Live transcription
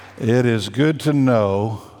It is good to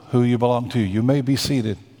know who you belong to. You may be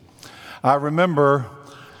seated. I remember,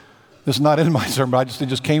 this is not in my sermon, but it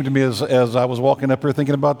just came to me as I was walking up here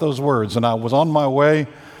thinking about those words. And I was on my way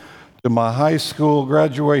to my high school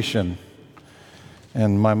graduation.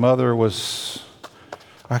 And my mother was,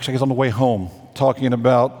 actually I was on the way home, talking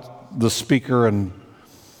about the speaker and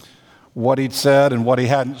what he'd said and what he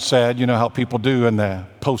hadn't said. You know how people do in the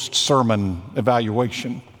post-sermon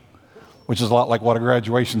evaluation, which is a lot like what a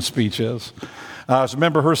graduation speech is. I just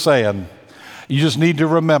remember her saying, you just need to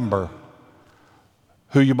remember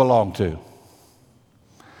who you belong to,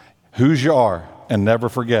 whose you are, and never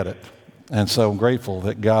forget it. And so I'm grateful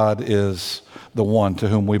that God is the one to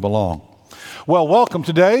whom we belong. Well, welcome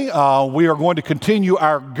today. We are going to continue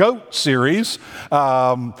our GOAT series,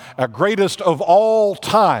 our greatest of all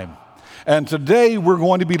time. And today we're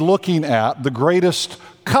going to be looking at the greatest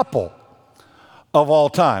couple of all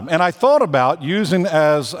time. And I thought about using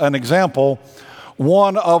as an example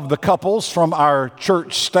one of the couples from our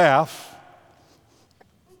church staff.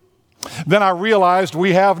 Then I realized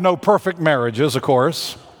we have no perfect marriages, of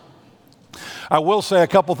course. I will say a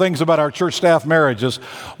couple things about our church staff marriages.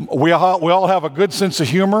 We all have a good sense of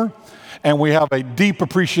humor, and we have a deep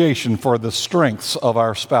appreciation for the strengths of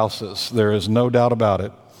our spouses. There is no doubt about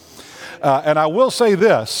it. And I will say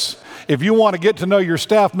this. If you want to get to know your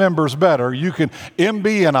staff members better, you can,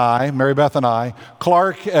 MB and I, Mary Beth and I,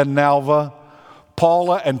 Clark and Nalva,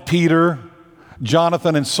 Paula and Peter,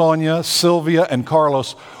 Jonathan and Sonia, Sylvia and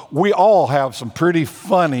Carlos, we all have some pretty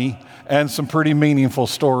funny and some pretty meaningful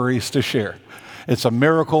stories to share. It's a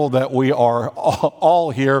miracle that we are all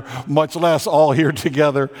here, much less all here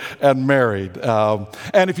together and married.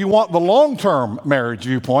 And if you want the long-term marriage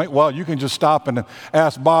viewpoint, well, you can just stop and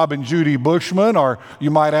ask Bob and Judy Bushman, or you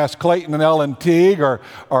might ask Clayton and Ellen Teague, or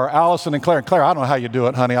Allison and Claire. And Claire, I don't know how you do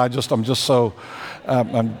it, honey. I'm just so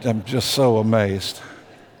amazed.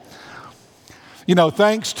 You know,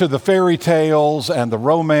 thanks to the fairy tales and the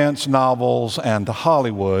romance novels and the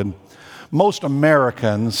Hollywood, most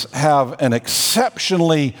Americans have an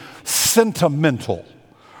exceptionally sentimental,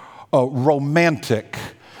 romantic,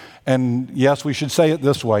 and yes, we should say it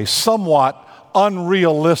this way, somewhat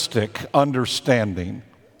unrealistic understanding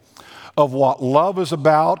of what love is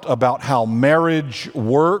about how marriage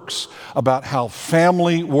works, about how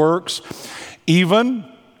family works. Even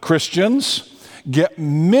Christians get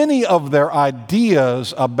many of their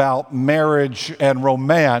ideas about marriage and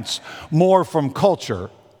romance more from culture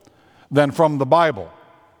than from the Bible.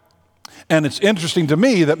 And it's interesting to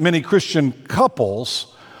me that many Christian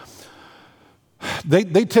couples, they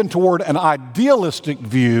tend toward an idealistic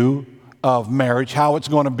view of marriage, how it's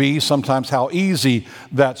going to be, sometimes how easy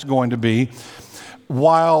that's going to be,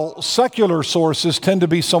 while secular sources tend to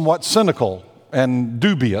be somewhat cynical and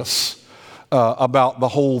dubious about the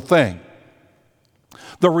whole thing.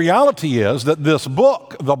 The reality is that this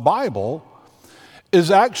book, the Bible, is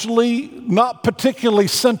actually not particularly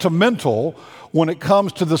sentimental when it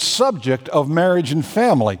comes to the subject of marriage and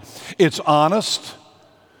family. It's honest,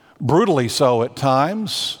 brutally so at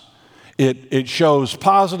times. It shows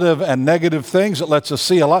positive and negative things. It lets us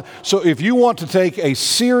see a lot. So if you want to take a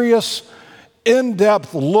serious,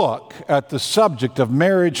 in-depth look at the subject of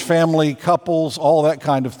marriage, family, couples, all that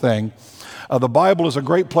kind of thing, the Bible is a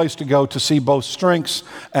great place to go to see both strengths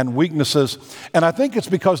and weaknesses. And I think it's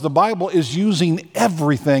because the Bible is using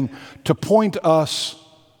everything to point us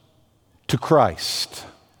to Christ,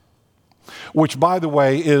 which, by the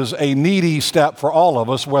way, is a needy step for all of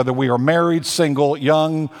us, whether we are married, single,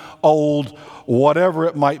 young, old, whatever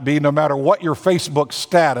it might be, no matter what your Facebook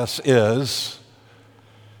status is.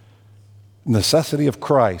 Necessity of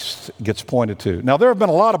Christ gets pointed to. Now, there have been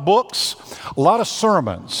a lot of books, a lot of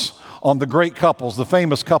sermons on the great couples, the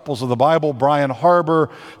famous couples of the Bible, Brian Harbour,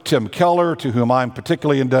 Tim Keller, to whom I'm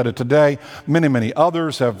particularly indebted today. Many, many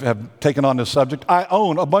others have taken on this subject. I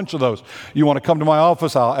own a bunch of those. You want to come to my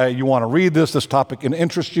office, you want to read this topic can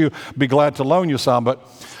interest you, be glad to loan you some. But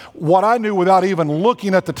what I knew without even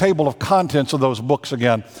looking at the table of contents of those books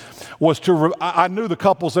again was I knew the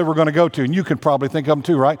couples they were going to go to, and you could probably think of them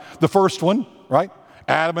too, right? The first one, right?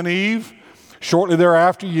 Adam and Eve. Shortly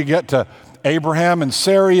thereafter, you get to Abraham and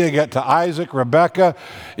Sarah, you get to Isaac, Rebekah,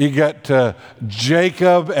 you get to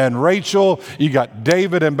Jacob and Rachel, you got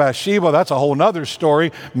David and Bathsheba, that's a whole nother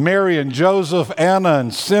story, Mary and Joseph, Anna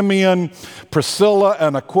and Simeon, Priscilla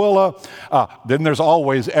and Aquila, then there's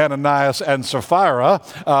always Ananias and Sapphira,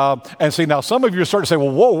 and see, now some of you are starting to say,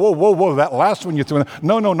 well, whoa, that last one you threw in.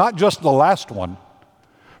 No, not just the last one.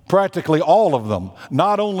 Practically all of them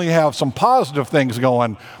not only have some positive things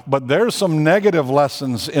going, but there's some negative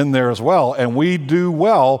lessons in there as well, and we do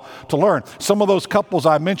well to learn. Some of those couples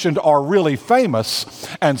I mentioned are really famous,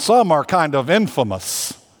 and some are kind of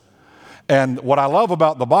infamous. And what I love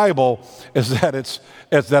about the Bible is that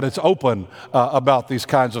it's open about these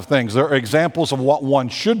kinds of things. There are examples of what one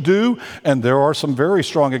should do, and there are some very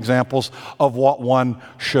strong examples of what one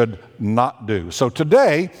should not do. So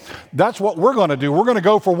today, that's what we're going to do. We're going to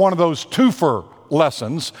go for one of those twofer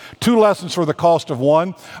lessons, 2 lessons for the cost of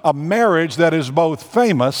one, a marriage that is both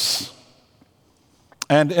famous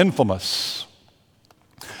and infamous.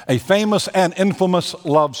 A famous and infamous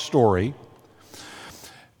love story.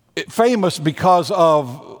 Famous because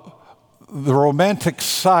of the romantic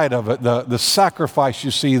side of it, the sacrifice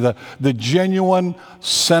you see, the genuine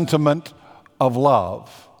sentiment of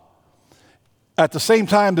love. At the same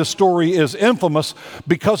time, the story is infamous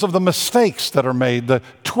because of the mistakes that are made, the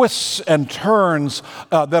twists and turns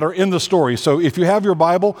that are in the story. So if you have your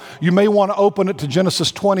Bible, you may want to open it to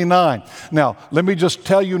Genesis 29. Now, let me just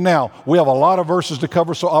tell you now, we have a lot of verses to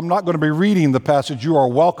cover, so I'm not going to be reading the passage. You are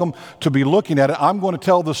welcome to be looking at it. I'm going to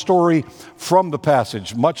tell the story from the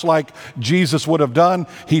passage. Much like Jesus would have done,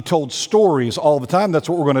 he told stories all the time. That's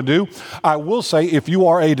what we're going to do. I will say, if you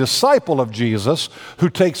are a disciple of Jesus who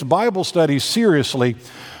takes Bible studies seriously,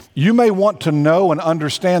 you may want to know and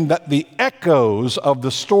understand that the echoes of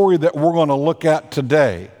the story that we're going to look at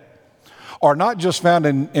today are not just found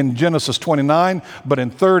in Genesis 29, but in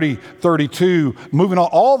 30, 32, moving on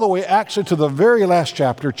all the way actually to the very last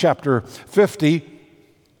chapter, chapter 50.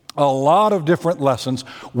 A lot of different lessons.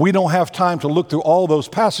 We don't have time to look through all those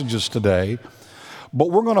passages today, but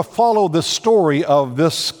we're going to follow the story of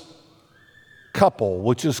this couple,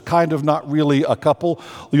 which is kind of not really a couple.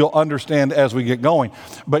 You'll understand as we get going.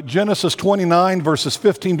 But Genesis 29, verses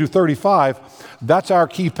 15 to 35, that's our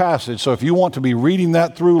key passage. So if you want to be reading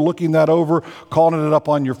that through, looking that over, calling it up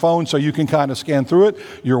on your phone so you can kind of scan through it,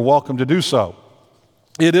 you're welcome to do so.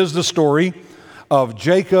 It is the story of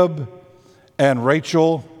Jacob and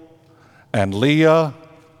Rachel and Leah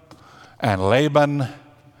and Laban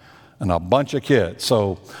and a bunch of kids.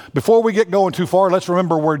 So before we get going too far, let's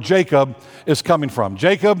remember where Jacob is coming from.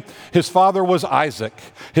 Jacob, his father was Isaac.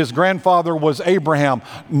 His grandfather was Abraham,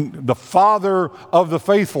 the father of the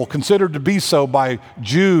faithful, considered to be so by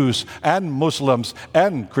Jews and Muslims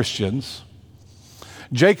and Christians.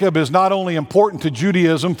 Jacob is not only important to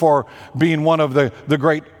Judaism for being one of the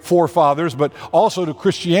great forefathers, but also to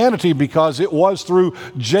Christianity because it was through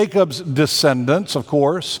Jacob's descendants, of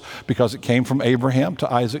course, because it came from Abraham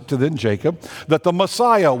to Isaac to then Jacob, that the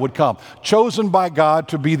Messiah would come, chosen by God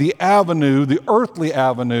to be the avenue, the earthly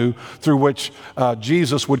avenue through which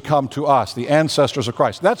Jesus would come to us, the ancestors of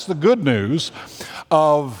Christ. That's the good news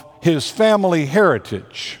of his family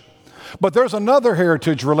heritage. But there's another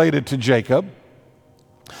heritage related to Jacob,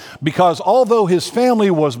 because although his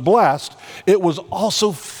family was blessed, it was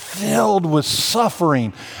also filled with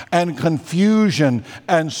suffering and confusion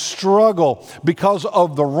and struggle because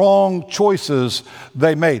of the wrong choices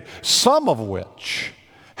they made, some of which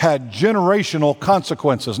had generational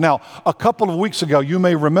consequences. Now, a couple of weeks ago, you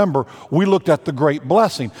may remember, we looked at the great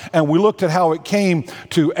blessing, and we looked at how it came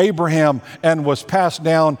to Abraham and was passed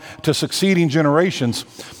down to succeeding generations.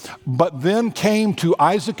 But then came to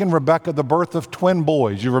Isaac and Rebekah the birth of twin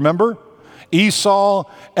boys. You remember? Esau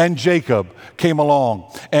and Jacob came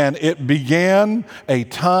along, and it began a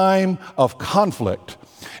time of conflict.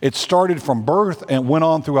 It started from birth and went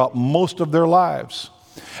on throughout most of their lives.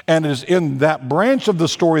 And it is in that branch of the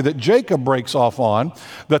story that Jacob breaks off on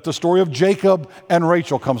that the story of Jacob and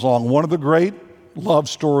Rachel comes along, one of the great love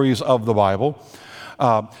stories of the Bible.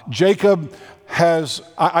 Jacob has,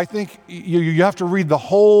 I think you have to read the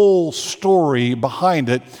whole story behind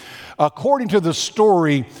it. According to the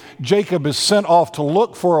story, Jacob is sent off to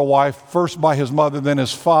look for a wife, first by his mother, then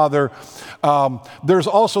his father. There's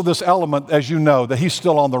also this element, as you know, that he's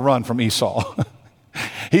still on the run from Esau.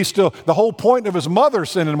 The whole point of his mother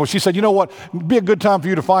sending him was she said, you know what, it'd be a good time for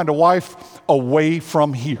you to find a wife away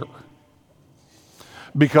from here.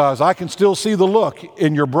 Because I can still see the look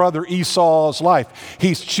in your brother Esau's life.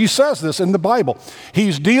 She says this in the Bible.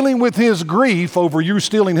 He's dealing with his grief over you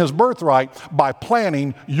stealing his birthright by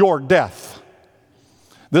planning your death.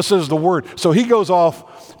 This is the word. So he goes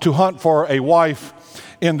off to hunt for a wife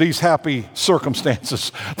in these happy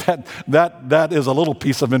circumstances. That is a little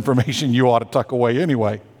piece of information you ought to tuck away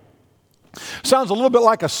anyway. Sounds a little bit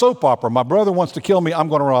like a soap opera. My brother wants to kill me. I'm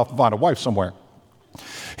going to run off and find a wife somewhere.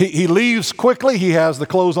 He leaves quickly. He has the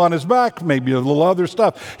clothes on his back, maybe a little other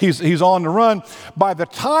stuff. He's on the run. By the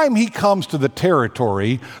time he comes to the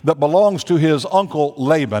territory that belongs to his uncle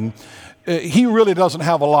Laban, he really doesn't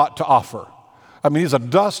have a lot to offer. I mean, he's a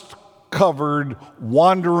dust-covered,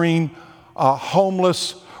 wandering,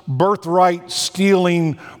 homeless,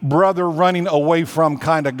 birthright-stealing, brother running away from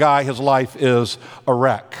kind of guy. His life is a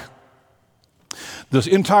wreck. This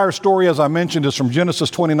entire story, as I mentioned, is from Genesis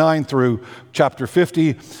 29 through chapter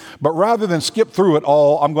 50. But rather than skip through it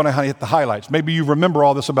all, I'm going to hit the highlights. Maybe you remember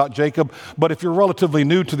all this about Jacob, but if you're relatively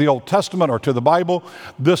new to the Old Testament or to the Bible,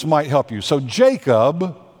 this might help you. So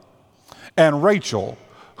Jacob and Rachel,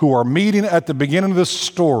 who are meeting at the beginning of this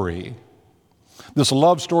story, this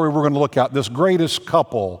love story we're going to look at, this greatest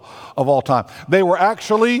couple of all time, they were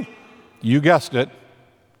actually, you guessed it,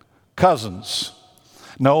 cousins.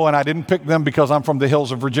 No, and I didn't pick them because I'm from the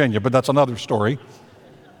hills of Virginia, but that's another story.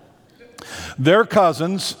 Their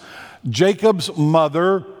cousins, Jacob's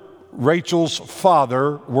mother, Rachel's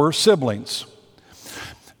father, were siblings.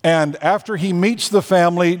 And after he meets the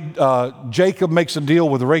family, Jacob makes a deal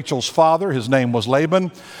with Rachel's father. His name was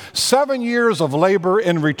Laban. 7 years of labor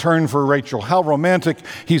in return for Rachel. How romantic.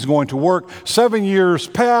 He's going to work. 7 years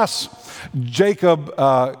pass. Jacob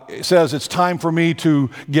says, it's time for me to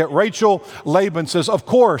get Rachel. Laban says, of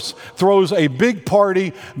course, throws a big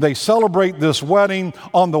party. They celebrate this wedding.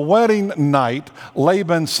 On the wedding night,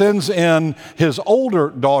 Laban sends in his older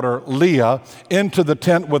daughter, Leah, into the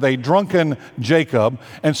tent with a drunken Jacob.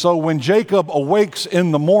 And so when Jacob awakes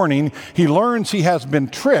in the morning, he learns he has been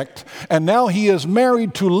tricked, and now he is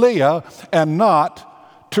married to Leah and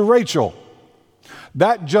not to Rachel.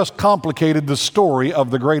 That just complicated the story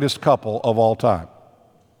of the greatest couple of all time.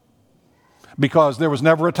 Because there was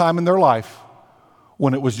never a time in their life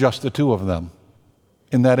when it was just the two of them.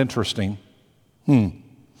 Isn't that interesting?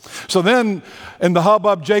 So then, in the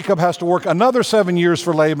hubbub, Jacob has to work another 7 years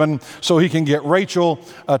for Laban so he can get Rachel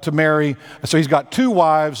to marry. So he's got two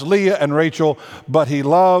wives, Leah and Rachel, but he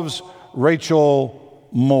loves Rachel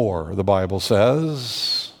more, the Bible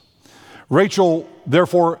says. Rachel,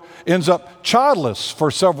 therefore, ends up childless for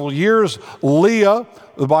several years. Leah,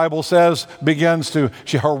 the Bible says,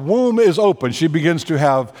 her womb is open. She begins to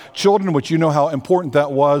have children, which you know how important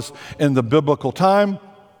that was in the biblical time.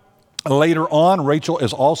 Later on, Rachel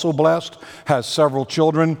is also blessed, has several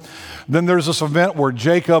children. Then there's this event where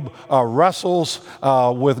Jacob wrestles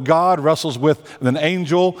with God, wrestles with an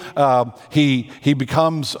angel. He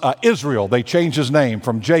becomes Israel. They change his name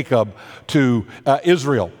from Jacob to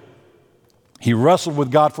Israel. He wrestled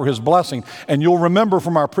with God for his blessing. And you'll remember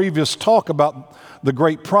from our previous talk about the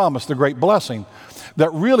great promise, the great blessing,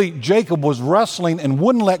 that really Jacob was wrestling and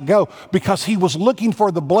wouldn't let go because he was looking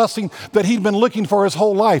for the blessing that he'd been looking for his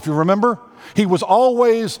whole life. You remember? He was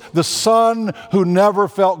always the son who never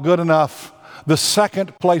felt good enough, the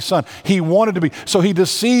second place son. He wanted to be. So he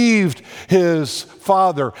deceived his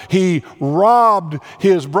father. He robbed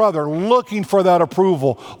his brother, looking for that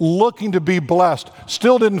approval, looking to be blessed.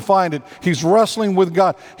 Still didn't find it. He's wrestling with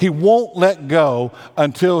God. He won't let go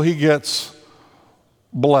until he gets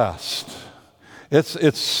blessed.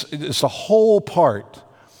 It's a whole part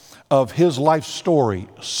of his life story,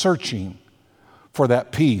 searching for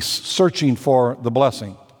that peace, searching for the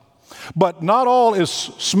blessing. But not all is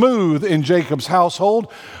smooth in Jacob's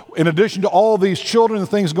household. In addition to all these children and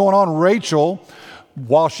things going on, Rachel,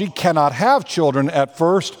 while she cannot have children at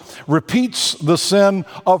first, repeats the sin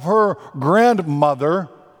of her grandmother,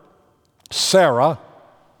 Sarah.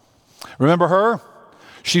 Remember her?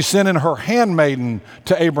 She sent in her handmaiden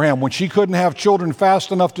to Abraham. When she couldn't have children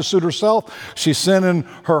fast enough to suit herself, she sent in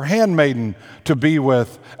her handmaiden to be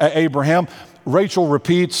with Abraham. Rachel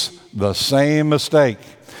repeats the same mistake.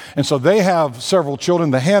 And so they have several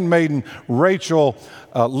children, the handmaiden, Rachel,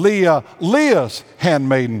 Leah, Leah's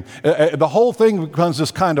handmaiden. The whole thing becomes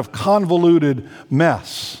this kind of convoluted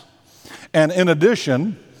mess. And in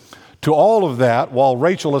addition to all of that, while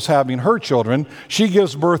Rachel is having her children, she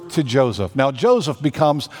gives birth to Joseph. Now, Joseph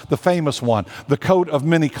becomes the famous one, the coat of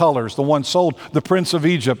many colors, the one sold, the Prince of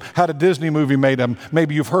Egypt, had a Disney movie made of him.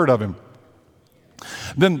 Maybe you've heard of him.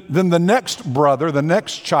 Then the next brother, the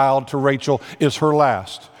next child to Rachel is her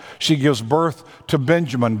last. She gives birth to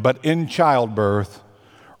Benjamin, but in childbirth,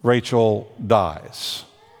 Rachel dies.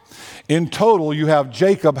 In total, you have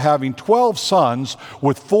Jacob having 12 sons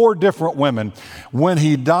with 4 different women. When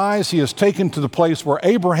he dies, he is taken to the place where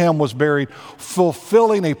Abraham was buried,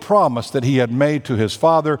 fulfilling a promise that he had made to his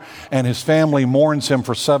father, and his family mourns him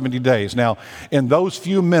for 70 days. Now, in those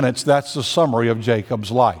few minutes, that's the summary of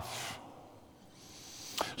Jacob's life.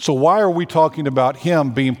 So why are we talking about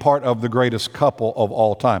him being part of the greatest couple of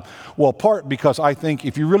all time? Well, part because I think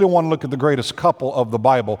if you really want to look at the greatest couple of the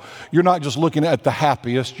Bible, you're not just looking at the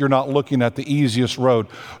happiest, you're not looking at the easiest road.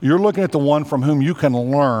 You're looking at the one from whom you can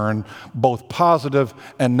learn both positive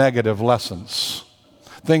and negative lessons.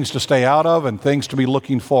 Things to stay out of and things to be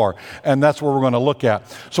looking for. And that's what we're going to look at.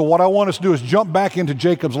 So what I want us to do is jump back into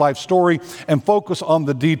Jacob's life story and focus on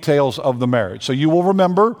the details of the marriage. So you will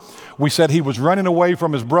remember, we said he was running away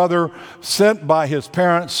from his brother, sent by his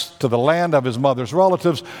parents to the land of his mother's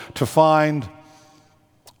relatives to find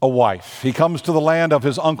a wife. He comes to the land of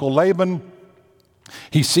his uncle Laban.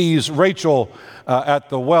 He sees Rachel at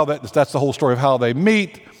the well. That's the whole story of how they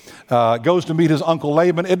meet. Goes to meet his uncle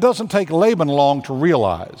Laban. It doesn't take Laban long to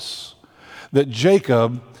realize that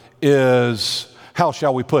Jacob is, how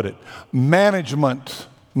shall we put it, management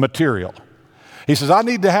material. He says, I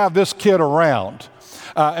need to have this kid around.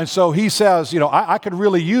 And so he says, I could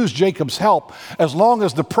really use Jacob's help as long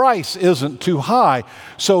as the price isn't too high.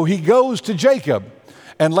 So he goes to Jacob,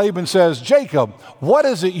 and Laban says, Jacob, what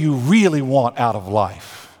is it you really want out of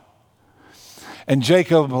life? And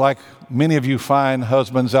Jacob, like many of you fine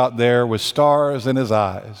husbands out there with stars in his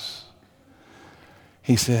eyes,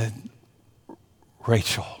 he said,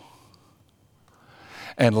 Rachel.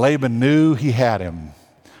 And Laban knew he had him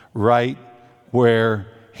right where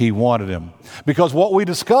he wanted him. Because what we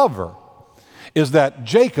discover is that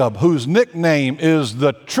Jacob, whose nickname is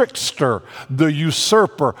the trickster, the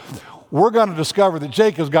usurper, we're going to discover that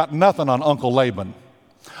Jacob's got nothing on Uncle Laban.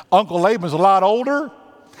 Uncle Laban's a lot older.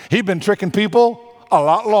 He'd been tricking people a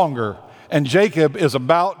lot longer. And Jacob is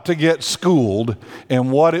about to get schooled in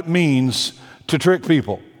what it means to trick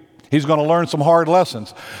people. He's going to learn some hard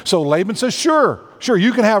lessons. So Laban says, sure,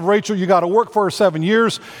 you can have Rachel. You got to work for her 7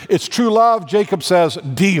 years. It's true love. Jacob says,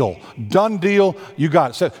 deal, done deal. You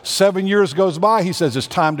got it. 7 years goes by. He says, it's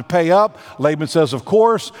time to pay up. Laban says, of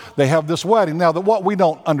course. They have this wedding. Now, what we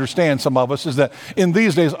don't understand, some of us, is that in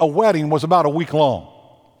these days, a wedding was about a week long.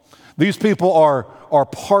 These people are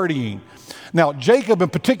partying. Now, Jacob in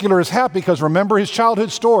particular is happy because remember his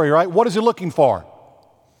childhood story, right? What is he looking for?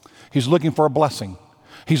 He's looking for a blessing.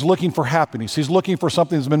 He's looking for happiness. He's looking for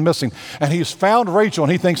something that's been missing. And he's found Rachel,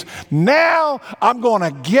 and he thinks, now I'm going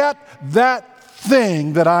to get that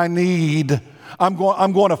thing that I need. I'm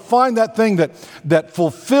going to find that thing that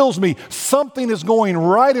fulfills me. Something is going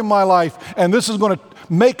right in my life, and this is going to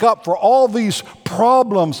make up for all these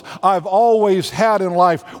problems I've always had in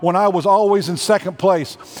life when I was always in second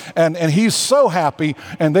place. And he's so happy,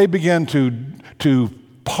 and they begin to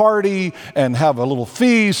party and have a little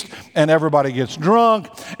feast, and everybody gets drunk,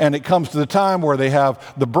 and it comes to the time where they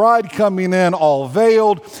have the bride coming in all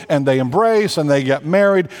veiled, and they embrace, and they get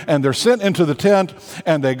married, and they're sent into the tent,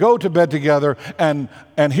 and they go to bed together, and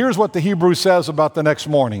here's what the Hebrew says about the next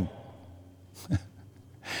morning.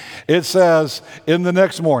 It says, in the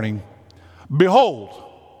next morning, behold,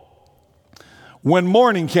 when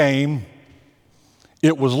morning came,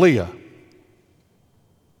 it was Leah.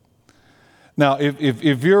 Now,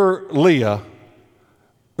 if you're Leah,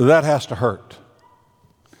 that has to hurt.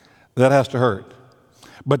 That has to hurt.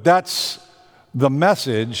 But that's the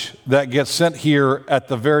message that gets sent here at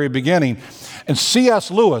the very beginning. And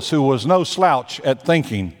C.S. Lewis, who was no slouch at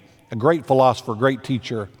thinking, a great philosopher, great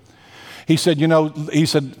teacher, he said, he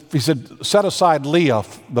said, set aside Leah,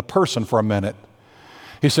 the person, for a minute.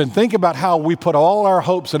 He said, think about how we put all our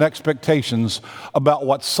hopes and expectations about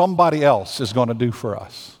what somebody else is going to do for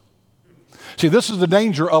us. See, this is the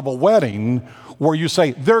danger of a wedding where you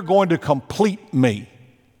say, they're going to complete me.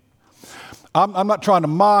 I'm not trying to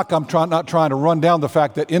mock. I'm not trying to run down the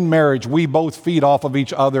fact that in marriage, we both feed off of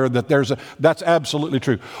each other, that's absolutely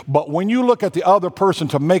true. But when you look at the other person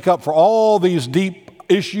to make up for all these deep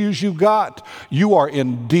issues you've got, you are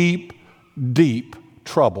in deep, deep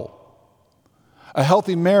trouble. A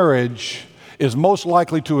healthy marriage is most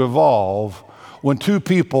likely to evolve when two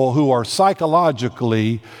people who are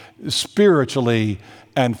psychologically, spiritually,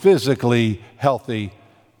 and physically healthy,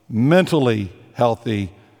 mentally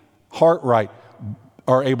healthy, heart right,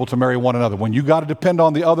 are able to marry one another. When you got to depend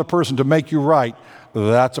on the other person to make you right,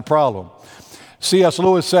 that's a problem. C.S.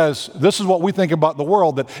 Lewis says, this is what we think about the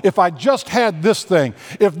world, that if I just had this thing,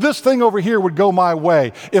 if this thing over here would go my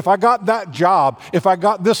way, if I got that job, if I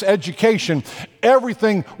got this education,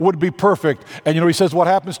 everything would be perfect. And he says, what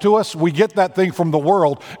happens to us? We get that thing from the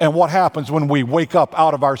world, and what happens when we wake up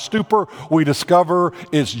out of our stupor? We discover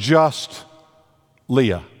it's just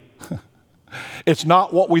Leah. It's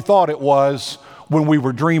not what we thought it was. when we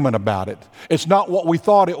were dreaming about it. It's not what we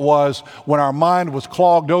thought it was when our mind was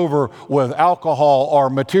clogged over with alcohol or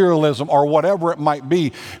materialism or whatever it might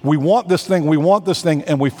be. We want this thing,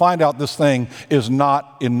 and we find out this thing is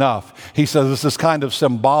not enough. He says this is kind of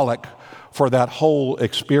symbolic for that whole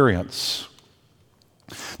experience.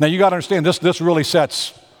 Now you got to understand, this really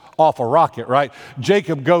sets off a rocket, right?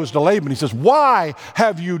 Jacob goes to Laban. He says, "Why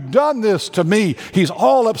have you done this to me?" He's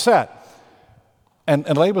all upset. And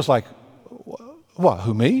Laban's like, "What,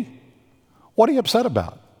 who, me? What are you upset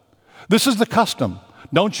about? This is the custom.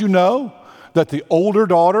 Don't you know that the older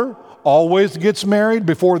daughter always gets married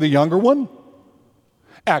before the younger one?"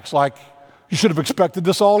 Acts like you should have expected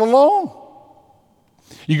this all along.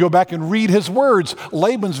 You go back and read his words.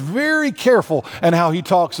 Laban's very careful in how he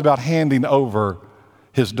talks about handing over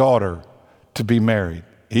his daughter to be married.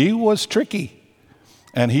 He was tricky,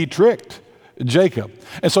 and he tricked Jacob.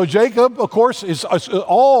 And so Jacob, of course, is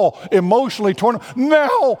all emotionally torn.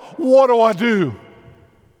 Now, what do I do?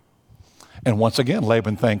 And once again,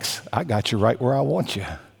 Laban thinks, I got you right where I want you.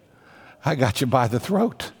 I got you by the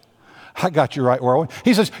throat. I got you right where I want you.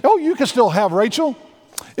 He says, "Oh, you can still have Rachel.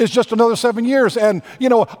 It's just another 7 years. And,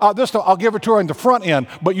 this time I'll give it to her in the front end,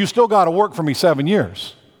 but you still got to work for me 7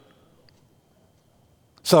 years."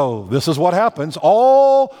 So this is what happens.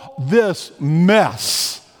 All this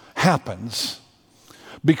mess happens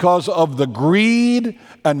because of the greed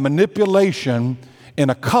and manipulation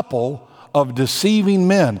in a couple of deceiving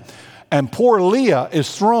men. And poor Leah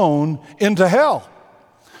is thrown into hell.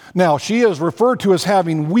 Now, she is referred to as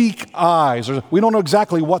having weak eyes. We don't know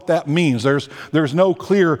exactly what that means. There's no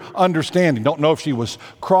clear understanding. Don't know if she was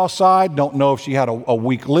cross-eyed. Don't know if she had a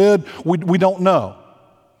weak lid. We don't know.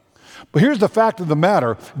 But here's the fact of the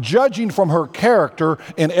matter. Judging from her character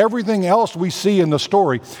and everything else we see in the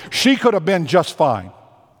story, she could have been just fine.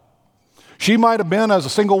 She might have been as a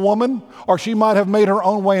single woman, or she might have made her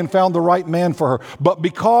own way and found the right man for her. But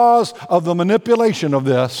because of the manipulation of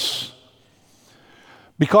this,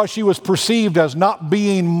 because she was perceived as not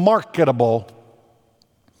being marketable,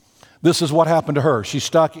 this is what happened to her. She's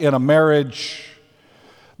stuck in a marriage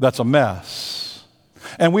that's a mess.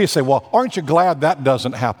 And we say, well, aren't you glad that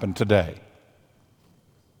doesn't happen today?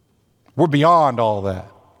 We're beyond all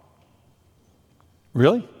that.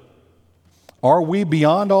 Really? Are we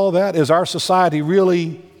beyond all that? Is our society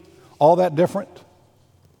really all that different?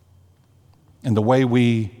 In the way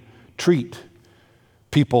we treat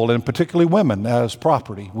people, and particularly women, as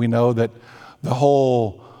property. We know that the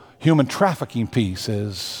whole human trafficking piece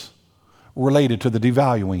is related to the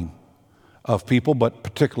devaluing of people, but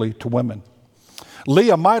particularly to women.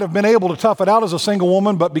 Leah might have been able to tough it out as a single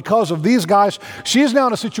woman, but because of these guys, she's now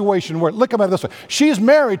in a situation where, look at it this way, she's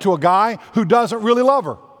married to a guy who doesn't really love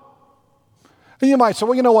her. And you might say,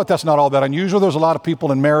 well, you know what, that's not all that unusual. There's a lot of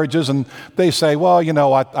people in marriages, and they say, well,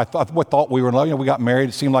 I thought we were in love. We got married.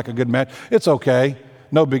 It seemed like a good match. It's okay.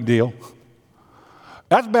 No big deal.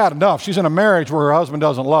 That's bad enough. She's in a marriage where her husband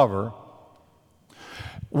doesn't love her.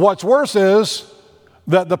 What's worse is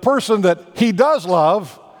that the person that he does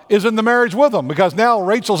love is in the marriage with him, because now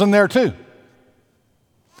Rachel's in there too.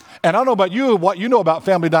 And I don't know about you, what you know about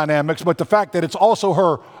family dynamics, but the fact that it's also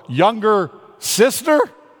her younger sister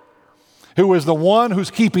who is the one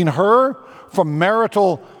who's keeping her from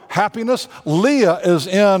marital happiness. Leah is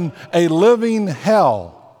in a living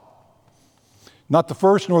hell. Not the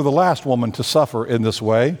first nor the last woman to suffer in this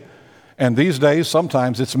way. And these days,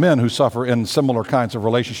 sometimes it's men who suffer in similar kinds of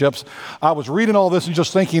relationships. I was reading all this and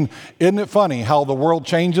just thinking, isn't it funny how the world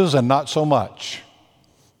changes and not so much?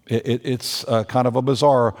 It's kind of a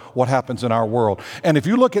bizarre what happens in our world. And if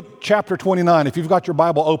you look at chapter 29, if you've got your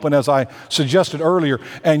Bible open as I suggested earlier,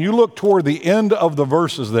 and you look toward the end of the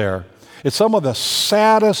verses there, it's some of the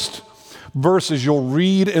saddest verses you'll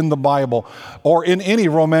read in the Bible or in any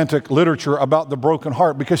romantic literature about the broken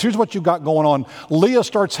heart. Because here's what you've got going on. Leah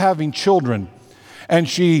starts having children, and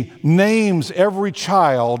she names every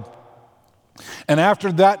child. And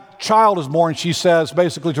after that child is born, she says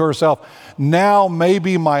basically to herself, now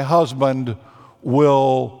maybe my husband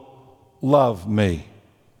will love me.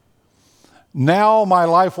 Now my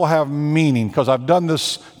life will have meaning because I've done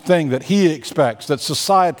this thing that he expects, that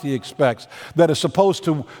society expects, that is supposed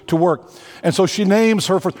to work. And so she names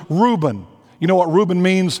her for Reuben. You know what Reuben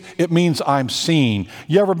means? It means I'm seen.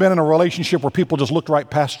 You ever been in a relationship where people just looked right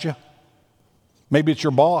past you? Maybe it's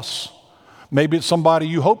your boss. Maybe it's somebody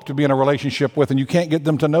you hope to be in a relationship with and you can't get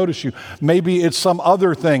them to notice you. Maybe it's some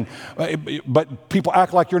other thing, but people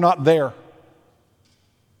act like you're not there.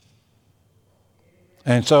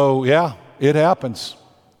 And so, yeah, it happens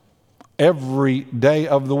every day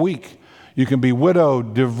of the week. You can be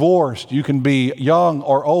widowed, divorced. You can be young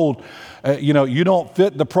or old. You don't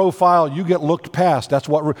fit the profile. You get looked past. That's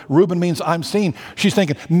what Reuben means, I'm seen. She's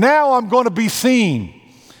thinking, now I'm going to be seen.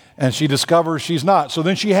 And she discovers she's not. So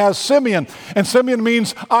then she has Simeon. And Simeon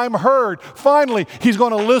means I'm heard. Finally, he's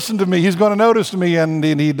going to listen to me. He's going to notice me. And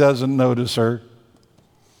he doesn't notice her.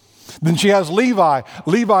 Then she has Levi.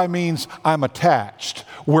 Levi means I'm attached.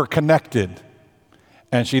 We're connected.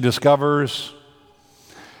 And she discovers,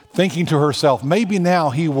 thinking to herself, maybe now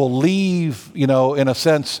he will leave, in a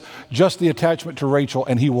sense, just the attachment to Rachel,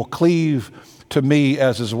 and he will cleave to me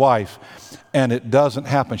as his wife. And it doesn't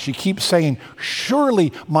happen. She keeps saying,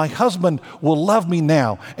 surely my husband will love me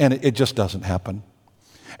now. And it just doesn't happen.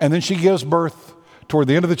 And then she gives birth, toward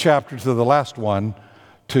the end of the chapter, to the last one,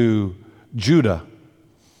 to Judah.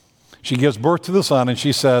 She gives birth to the son, and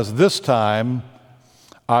she says, this time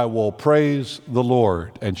I will praise the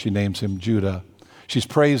Lord. And she names him Judah. She's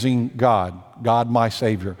praising God my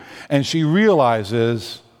Savior. And she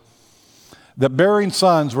realizes that bearing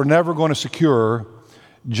sons were never going to secure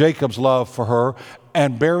Jacob's love for her,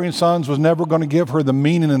 and bearing sons was never going to give her the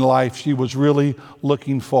meaning in life she was really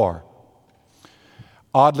looking for.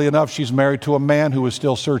 Oddly enough, she's married to a man who is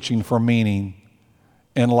still searching for meaning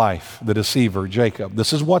in life, the deceiver, Jacob.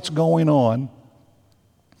 This is what's going on.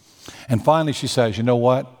 And finally she says, you know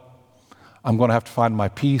what? I'm going to have to find my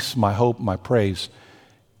peace, my hope, my praise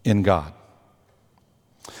in God.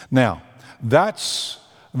 Now, that's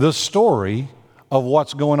the story of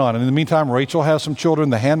what's going on. And in the meantime, Rachel has some children.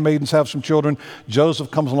 The handmaidens have some children.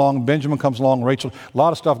 Joseph comes along. Benjamin comes along. Rachel. A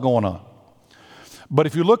lot of stuff going on. But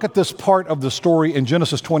if you look at this part of the story in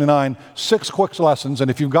Genesis 29, 6 quick lessons. And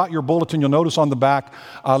if you've got your bulletin, you'll notice on the back,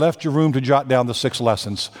 I left you room to jot down the 6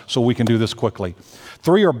 lessons so we can do this quickly.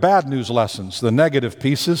 3 are bad news lessons, the negative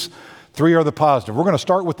pieces. 3 are the positive. We're going to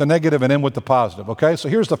start with the negative and end with the positive, okay? So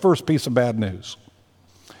here's the first piece of bad news.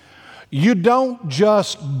 You don't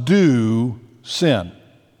just do sin.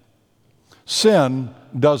 Sin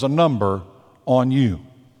does a number on you.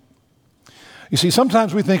 You see,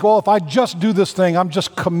 sometimes we think, well, if I just do this thing, I'm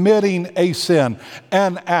just committing a sin,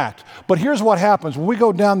 an act. But here's what happens. When we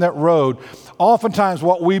go down that road, oftentimes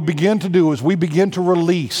what we begin to do is we begin to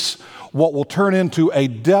release what will turn into a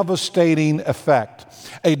devastating effect,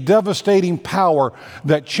 a devastating power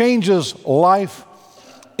that changes life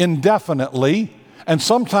indefinitely, and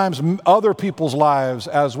sometimes other people's lives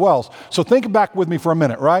as well. So think back with me for a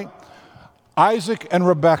minute, right? Isaac and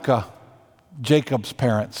Rebekah, Jacob's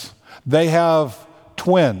parents, they have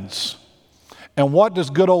twins. And what does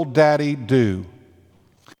good old daddy do?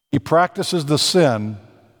 He practices the sin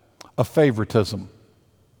of favoritism.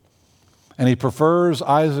 And he prefers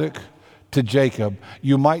Isaac to Jacob.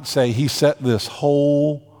 You might say he set this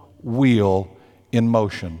whole wheel in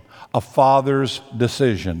motion. A father's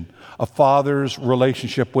decision, a father's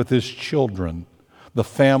relationship with his children, the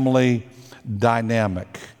family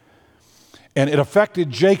dynamic. And it affected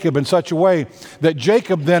Jacob in such a way that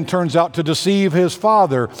Jacob then turns out to deceive his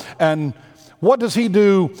father. And what does he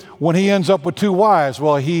do when he ends up with 2 wives?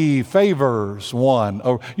 Well, he favors one.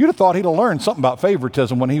 Or you'd have thought he'd have learned something about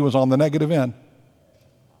favoritism when he was on the negative end.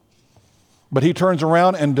 But he turns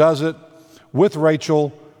around and does it with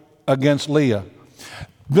Rachel against Leah.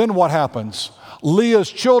 Then what happens? Leah's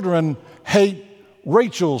children hate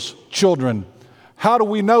Rachel's children. How do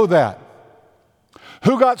we know that?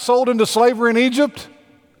 Who got sold into slavery in Egypt?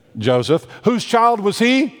 Joseph. Whose child was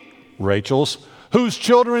he? Rachel's. Whose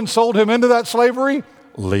children sold him into that slavery?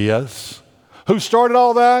 Leah's. Who started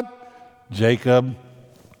all that? Jacob.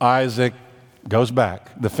 Isaac. Goes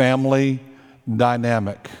back. The family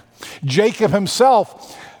dynamic. Jacob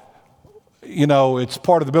himself, it's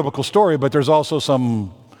part of the biblical story, but there's also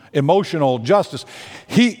some emotional justice.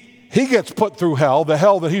 He gets put through hell, the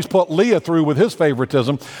hell that he's put Leah through with his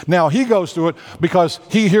favoritism. Now he goes through it because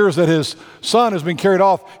he hears that his son has been carried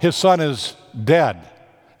off. His son is dead,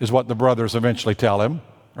 is what the brothers eventually tell him,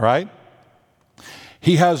 right?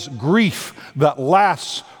 He has grief that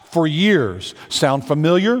lasts for years. Sound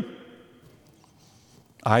familiar?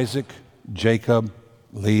 Isaac, Jacob,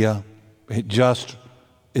 Leah. It just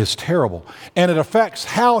is terrible. And it affects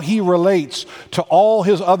how he relates to all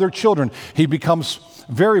his other children. He becomes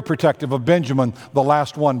very protective of Benjamin, the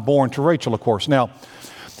last one born to Rachel, of course. Now,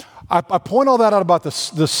 I point all that out about the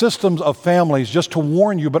systems of families just to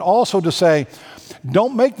warn you, but also to say,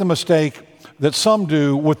 don't make the mistake that some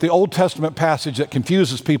do with the Old Testament passage that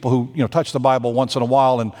confuses people who, touch the Bible once in a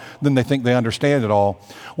while and then they think they understand it all.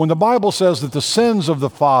 When the Bible says that the sins of the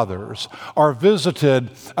fathers are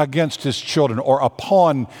visited against his children or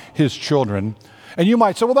upon his children, And you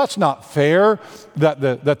might say, well, that's not fair that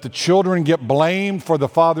the children get blamed for the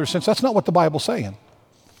father's sins. That's not what the Bible's saying.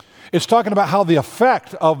 It's talking about how the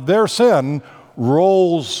effect of their sin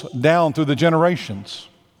rolls down through the generations.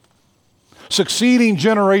 Succeeding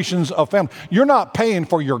generations of family. You're not paying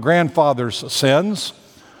for your grandfather's sins.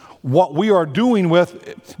 What we are dealing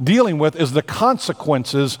with is the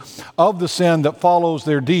consequences of the sin that follows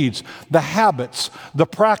their deeds. The habits, the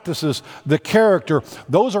practices, the character,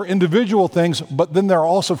 those are individual things, but then there are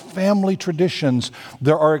also family traditions.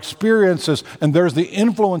 There are experiences, and there's the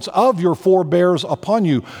influence of your forebears upon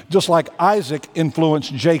you, just like Isaac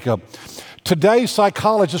influenced Jacob. Today,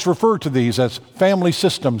 psychologists refer to these as family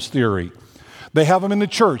systems theory. They have them in the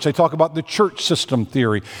church. They talk about the church system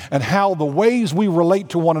theory and how the ways we relate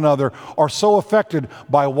to one another are so affected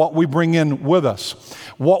by what we bring in with us.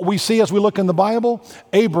 What we see as we look in the Bible,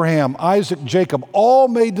 Abraham, Isaac, Jacob all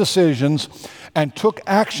made decisions and took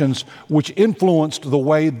actions which influenced the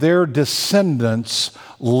way their descendants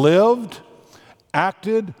lived,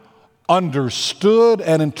 acted, understood,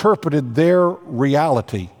 and interpreted their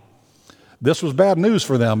reality. This was bad news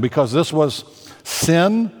for them because this was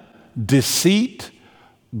sin, deceit,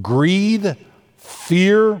 greed,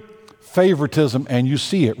 fear, favoritism, and you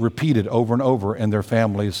see it repeated over and over in their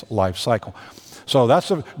family's life cycle. So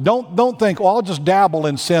don't think, well, I'll just dabble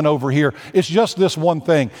in sin over here. It's just this one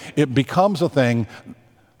thing. It becomes a thing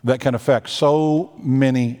that can affect so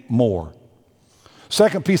many more.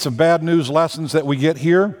 Second piece of bad news lessons that we get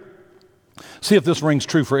here, see if this rings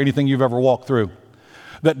true for anything you've ever walked through,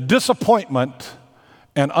 that disappointment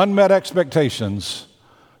and unmet expectations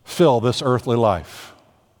fill this earthly life.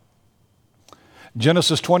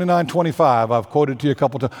 Genesis 29:25, I've quoted to you a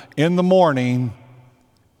couple times. In the morning,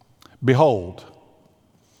 behold,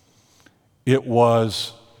 it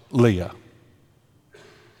was Leah.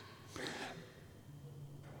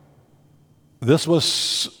 This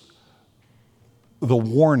was the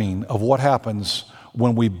warning of what happens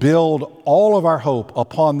when we build all of our hope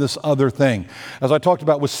upon this other thing. As I talked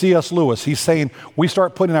about with C.S. Lewis, he's saying we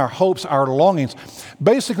start putting our hopes, our longings.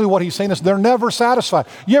 Basically what he's saying is they're never satisfied.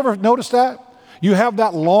 You ever notice that? You have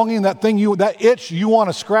that longing, that thing, that itch you want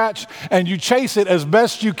to scratch, and you chase it as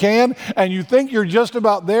best you can, and you think you're just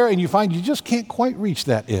about there, and you find you just can't quite reach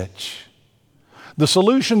that itch. The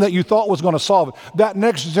solution that you thought was going to solve it, that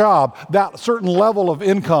next job, that certain level of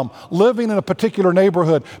income, living in a particular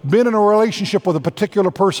neighborhood, being in a relationship with a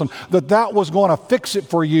particular person, that was going to fix it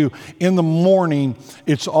for you. In the morning,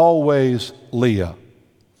 it's always Leah.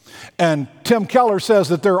 And Tim Keller says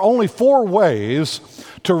that there are only 4 ways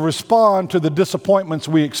to respond to the disappointments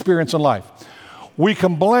we experience in life. We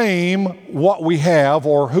can blame what we have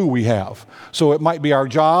or who we have. So it might be our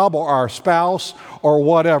job or our spouse or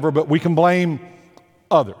whatever, but we can blame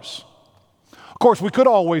others. Of course, we could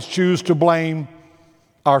always choose to blame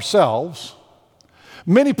ourselves.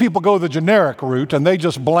 Many people go the generic route and they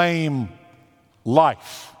just blame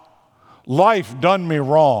life. Life done me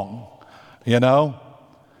wrong, you know?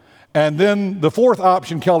 And then the 4th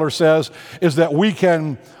option, Keller says, is that we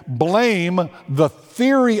can blame the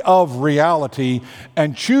theory of reality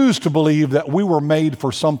and choose to believe that we were made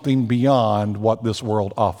for something beyond what this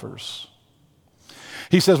world offers.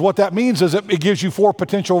 He says what that means is it gives you 4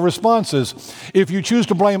 potential responses. If you choose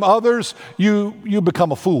to blame others, you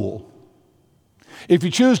become a fool. If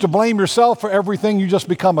you choose to blame yourself for everything, you just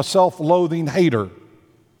become a self-loathing hater.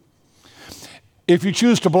 If you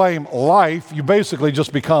choose to blame life, you basically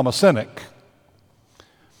just become a cynic.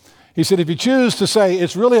 He said, if you choose to say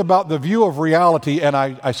it's really about the view of reality and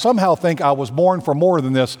I somehow think I was born for more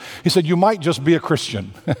than this, he said, you might just be a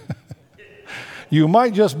Christian. You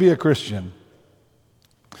might just be a Christian.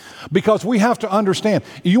 Because we have to understand,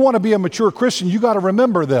 you want to be a mature Christian, you got to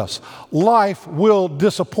remember this. Life will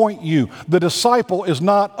disappoint you. The disciple is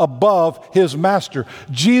not above his master.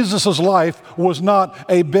 Jesus' life was not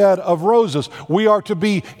a bed of roses. We are to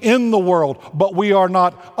be in the world, but we are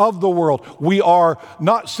not of the world. We are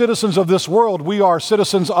not citizens of this world. We are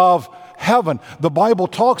citizens of heaven. The Bible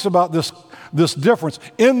talks about this difference.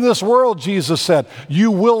 In this world, Jesus said,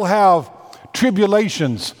 you will have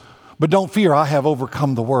tribulations, but don't fear, I have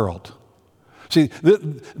overcome the world. See,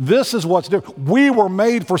 this is what's different. We were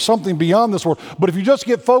made for something beyond this world. But if you just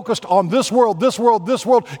get focused on this world,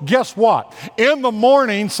 guess what? In the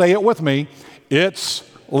morning, say it with me, it's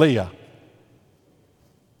Leah.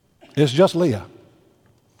 It's just Leah.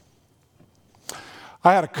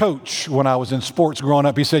 I had a coach when I was in sports growing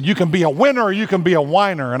up. He said, you can be a winner or you can be a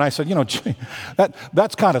whiner. And I said,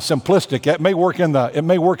 that's kind of simplistic. It may work in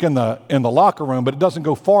the locker room, but it doesn't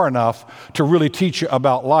go far enough to really teach you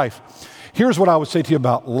about life. Here's what I would say to you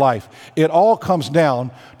about life. It all comes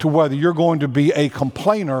down to whether you're going to be a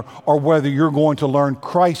complainer or whether you're going to learn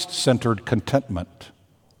Christ-centered contentment.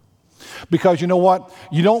 Because you know what?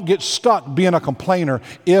 You don't get stuck being a complainer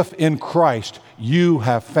if in Christ you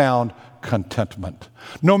have found contentment.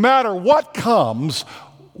 No matter what comes,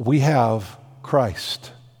 we have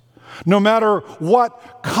Christ. No matter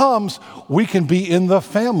what comes, we can be in the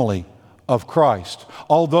family of Christ.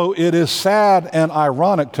 Although it is sad and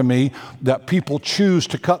ironic to me that people choose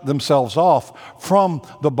to cut themselves off from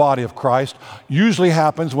the body of Christ, usually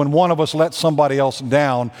happens when one of us lets somebody else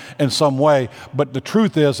down in some way. But the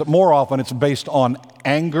truth is that more often it's based on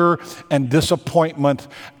anger and disappointment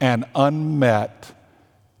and unmet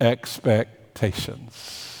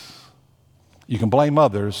expectations. You can blame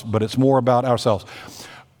others, but it's more about ourselves.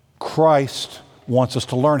 Christ wants us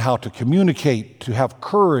to learn how to communicate, to have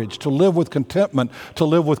courage, to live with contentment, to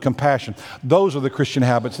live with compassion. Those are the Christian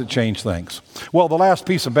habits that change things. Well, the last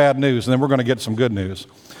piece of bad news, and then we're going to get some good news.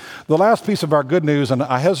 The last piece of our good news, and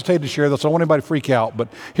I hesitate to share this, I don't want anybody to freak out, but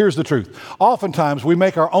here's the truth. Oftentimes, we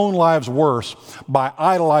make our own lives worse by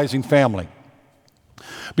idolizing family.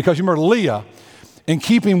 Because you remember Leah, in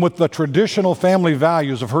keeping with the traditional family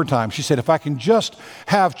values of her time, she said, if I can just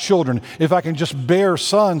have children, if I can just bear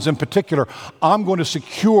sons in particular, I'm going to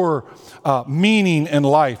secure meaning in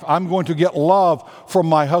life. I'm going to get love from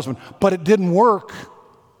my husband. But it didn't work.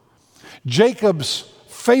 Jacob's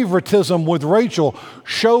favoritism with Rachel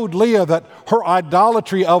showed Leah that her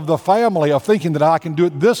idolatry of the family, of thinking that I can do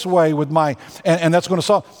it this way with and that's going to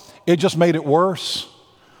solve, it just made it worse.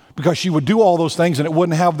 Because she would do all those things and it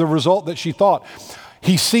wouldn't have the result that she thought.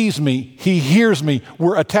 He sees me, he hears me,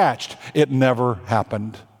 we're attached. It never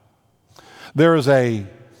happened. There is a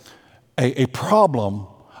problem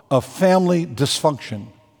of family dysfunction.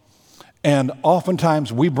 And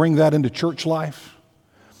oftentimes we bring that into church life.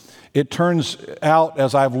 It turns out,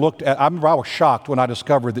 as I've looked at, I remember I was shocked when I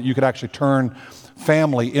discovered that you could actually turn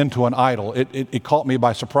family into an idol. It caught me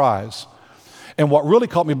by surprise. And what really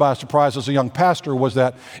caught me by surprise as a young pastor was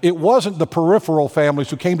that it wasn't the peripheral families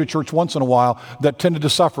who came to church once in a while that tended to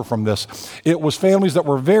suffer from this. It was families that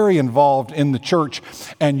were very involved in the church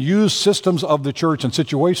and used systems of the church and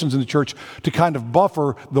situations in the church to kind of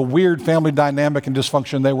buffer the weird family dynamic and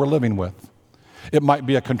dysfunction they were living with. It might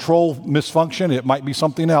be a control misfunction, it might be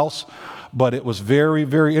something else, but it was very,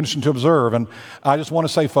 very interesting to observe. And I just want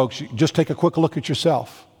to say, folks, just take a quick look at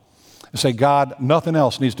yourself. And say, God, nothing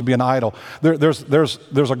else needs to be an idol. There's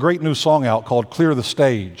a great new song out called Clear the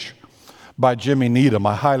Stage by Jimmy Needham.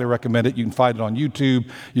 I highly recommend it. You can find it on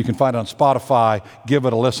YouTube. You can find it on Spotify. Give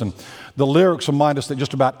it a listen. The lyrics remind us that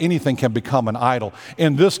just about anything can become an idol.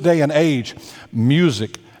 In this day and age,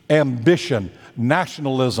 music, ambition,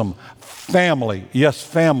 nationalism, family, yes,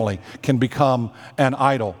 family can become an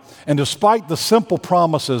idol. And despite the simple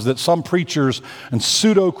promises that some preachers and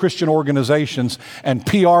pseudo-Christian organizations and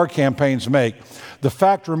PR campaigns make, the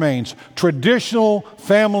fact remains traditional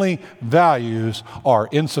family values are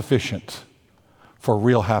insufficient for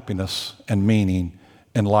real happiness and meaning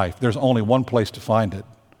in life. There's only one place to find it.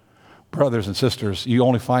 Brothers and sisters, you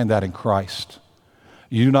only find that in Christ.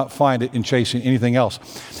 You do not find it in chasing anything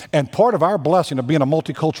else. And part of our blessing of being a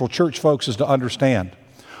multicultural church, folks, is to understand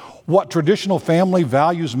what traditional family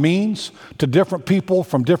values means to different people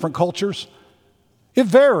from different cultures. It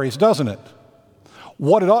varies, doesn't it?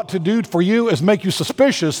 What it ought to do for you is make you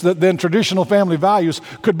suspicious that then traditional family values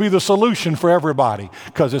could be the solution for everybody,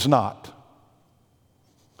 because it's not.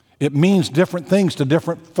 It means different things to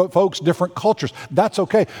different folks, different cultures. That's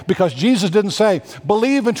okay, because Jesus didn't say,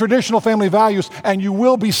 believe in traditional family values and you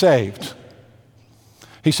will be saved.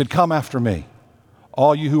 He said, come after me,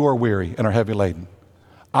 all you who are weary and are heavy laden.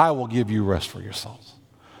 I will give you rest for your souls.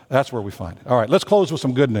 That's where we find it. All right, let's close with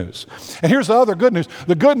some good news. And here's the other good news.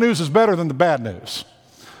 The good news is better than the bad news.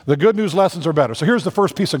 The good news lessons are better. So here's the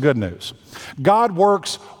first piece of good news. God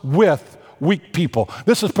works with weak people.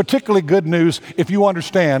 This is particularly good news if you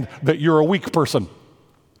understand that you're a weak person.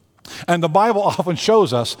 And the Bible often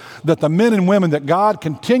shows us that the men and women that God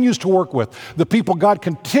continues to work with, the people God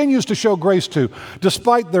continues to show grace to,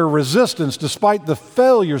 despite their resistance, despite the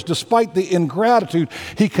failures, despite the ingratitude,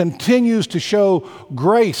 He continues to show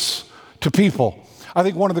grace to people. I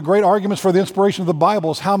think one of the great arguments for the inspiration of the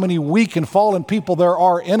Bible is how many weak and fallen people there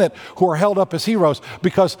are in it who are held up as heroes,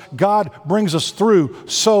 because God brings us through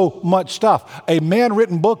so much stuff. A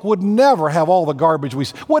man-written book would never have all the garbage we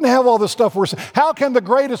see, wouldn't have all the stuff we're saying. How can the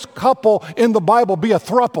greatest couple in the Bible be a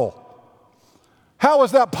throuple? How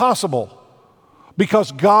is that possible?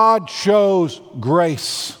 Because God shows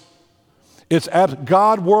grace.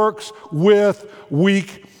 God works with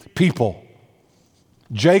weak people.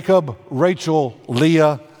 Jacob, Rachel,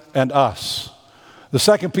 Leah, and us. The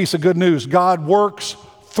second piece of good news, God works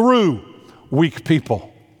through weak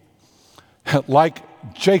people. Like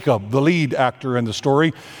Jacob, the lead actor in the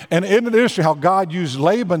story. And isn't it interesting how God used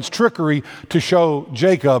Laban's trickery to show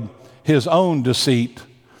Jacob his own deceit?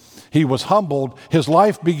 He was humbled. His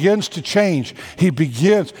life begins to change.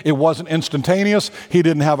 It wasn't instantaneous. He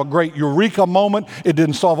didn't have a great eureka moment. It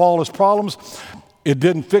didn't solve all his problems. It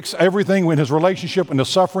didn't fix everything in his relationship and the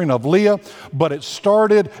suffering of Leah, but it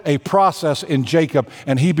started a process in Jacob,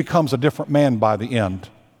 and he becomes a different man by the end.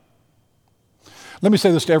 Let me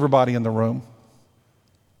say this to everybody in the room.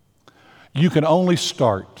 You can only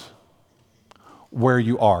start where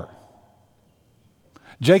you are.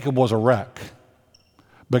 Jacob was a wreck,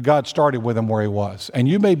 but God started with him where he was. And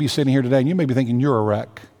you may be sitting here today and you may be thinking you're a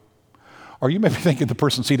wreck. Or you may be thinking the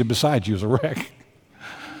person seated beside you is a wreck.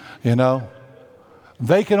 You know?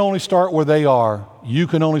 They can only start where they are. You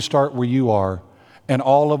can only start where you are. And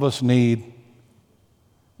all of us need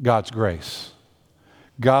God's grace.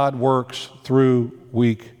 God works through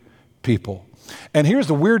weak people. And here's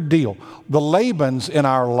the weird deal. The Labans in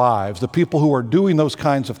our lives, the people who are doing those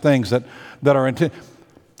kinds of things that are intended,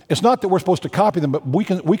 it's not that we're supposed to copy them, but we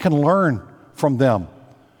can learn from them.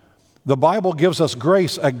 The Bible gives us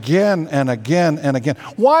grace again and again and again.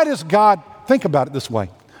 Why does God, think about it this way,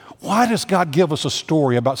 why does God give us a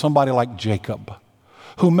story about somebody like Jacob,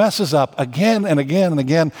 who messes up again and again and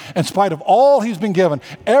again, in spite of all he's been given,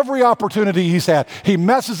 every opportunity he's had? He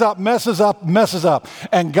messes up,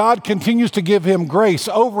 and God continues to give him grace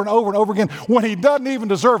over and over and over again when he doesn't even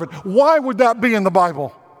deserve it. Why would that be in the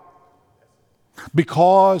Bible?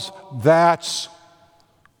 Because that's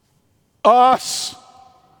us.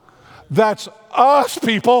 That's us,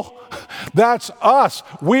 people. That's us.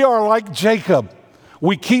 We are like Jacob.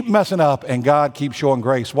 We keep messing up, and God keeps showing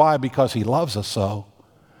grace. Why? Because he loves us so.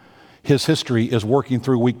 His history is working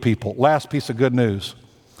through weak people. Last piece of good news.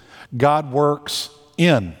 God works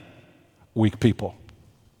in weak people.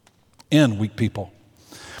 In weak people.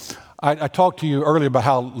 I talked to you earlier about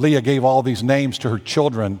how Leah gave all these names to her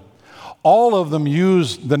children. All of them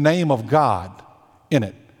use the name of God in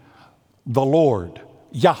it. The Lord,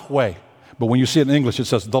 Yahweh. But when you see it in English, it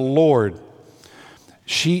says the Lord.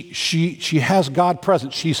 She has God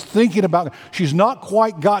present. She's thinking about it. She's not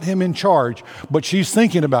quite got him in charge, but she's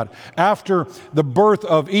thinking about it. After the birth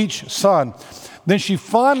of each son, then she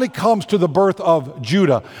finally comes to the birth of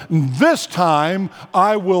Judah. This time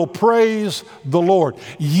I will praise the Lord.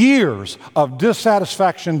 Years of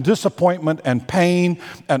dissatisfaction, disappointment, and pain,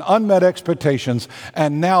 and unmet expectations.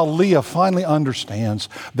 And now Leah finally understands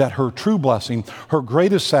that her true blessing, her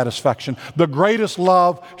greatest satisfaction, the greatest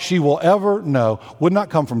love she will ever know would not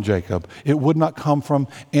come from Jacob. It would not come from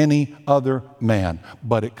any other man,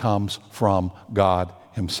 but it comes from God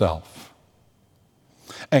himself.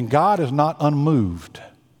 And God is not unmoved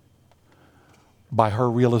by her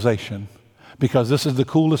realization, because this is the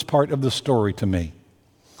coolest part of the story to me.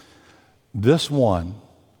 This one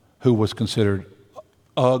who was considered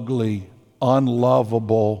ugly,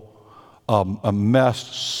 unlovable, a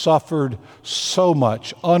mess, suffered so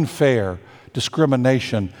much unfair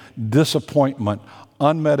discrimination, disappointment,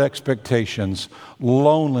 unmet expectations,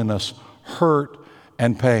 loneliness, hurt,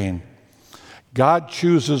 and pain. God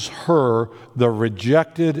chooses her, the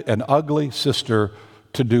rejected and ugly sister,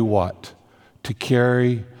 to do what? To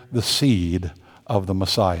carry the seed of the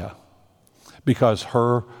Messiah. Because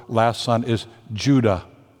her last son is Judah.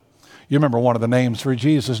 You remember one of the names for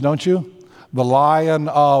Jesus, don't you? The Lion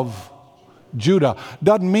of Judah.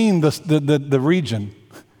 Doesn't mean the region.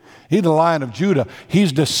 He's the Lion of Judah.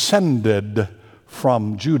 He's descended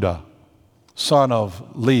from Judah, son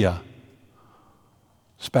of Leah,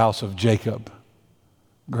 spouse of Jacob,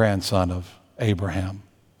 grandson of Abraham.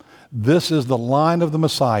 This is the line of the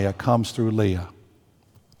Messiah, comes through Leah.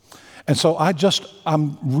 And so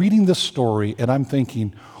I'm reading this story and I'm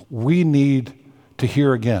thinking, we need to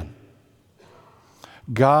hear again.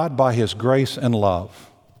 God, by his grace and love,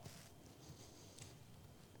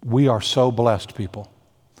 we are so blessed, people.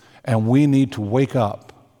 And we need to wake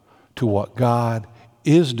up to what God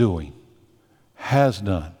is doing, has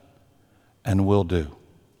done, and will do.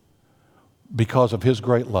 Because of his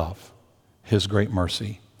great love, his great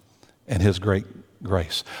mercy, and his great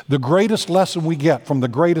grace. The greatest lesson we get from the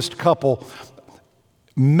greatest couple,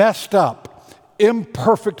 messed up,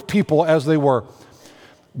 imperfect people as they were,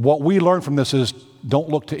 what we learn from this is don't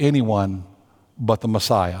look to anyone but the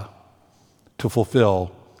Messiah to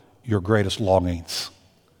fulfill your greatest longings.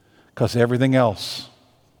 Because everything else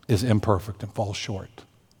is imperfect and falls short.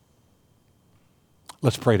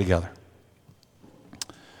 Let's pray together.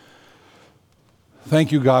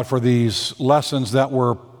 Thank you, God, for these lessons that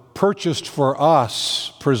were purchased for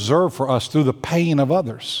us, preserved for us through the pain of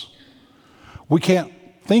others. We can't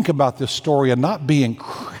think about this story and not be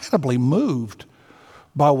incredibly moved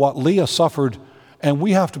by what Leah suffered. And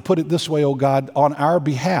we have to put it this way, oh God, on our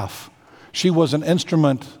behalf. She was an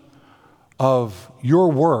instrument of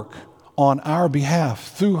your work on our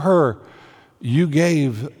behalf. Through her, you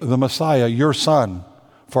gave the Messiah, your Son,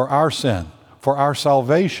 for our sin, for our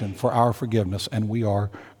salvation, for our forgiveness, and we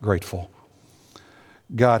are grateful.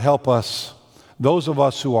 God, help us, those of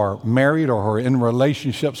us who are married or who are in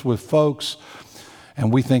relationships with folks,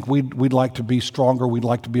 and we think we'd like to be stronger, we'd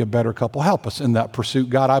like to be a better couple. Help us in that pursuit.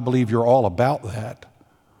 God, I believe you're all about that.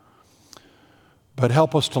 But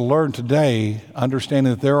help us to learn today,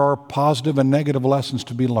 understanding that there are positive and negative lessons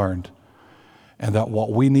to be learned, and that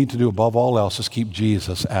what we need to do above all else is keep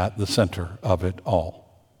Jesus at the center of it all.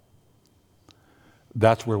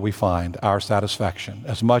 That's where we find our satisfaction.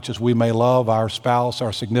 As much as we may love our spouse,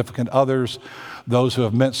 our significant others, those who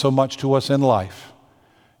have meant so much to us in life,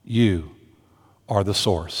 you are the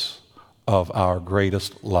source of our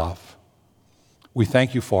greatest love. We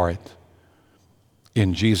thank you for it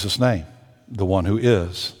in Jesus' name, the one who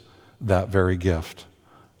is that very gift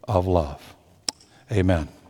of love. Amen.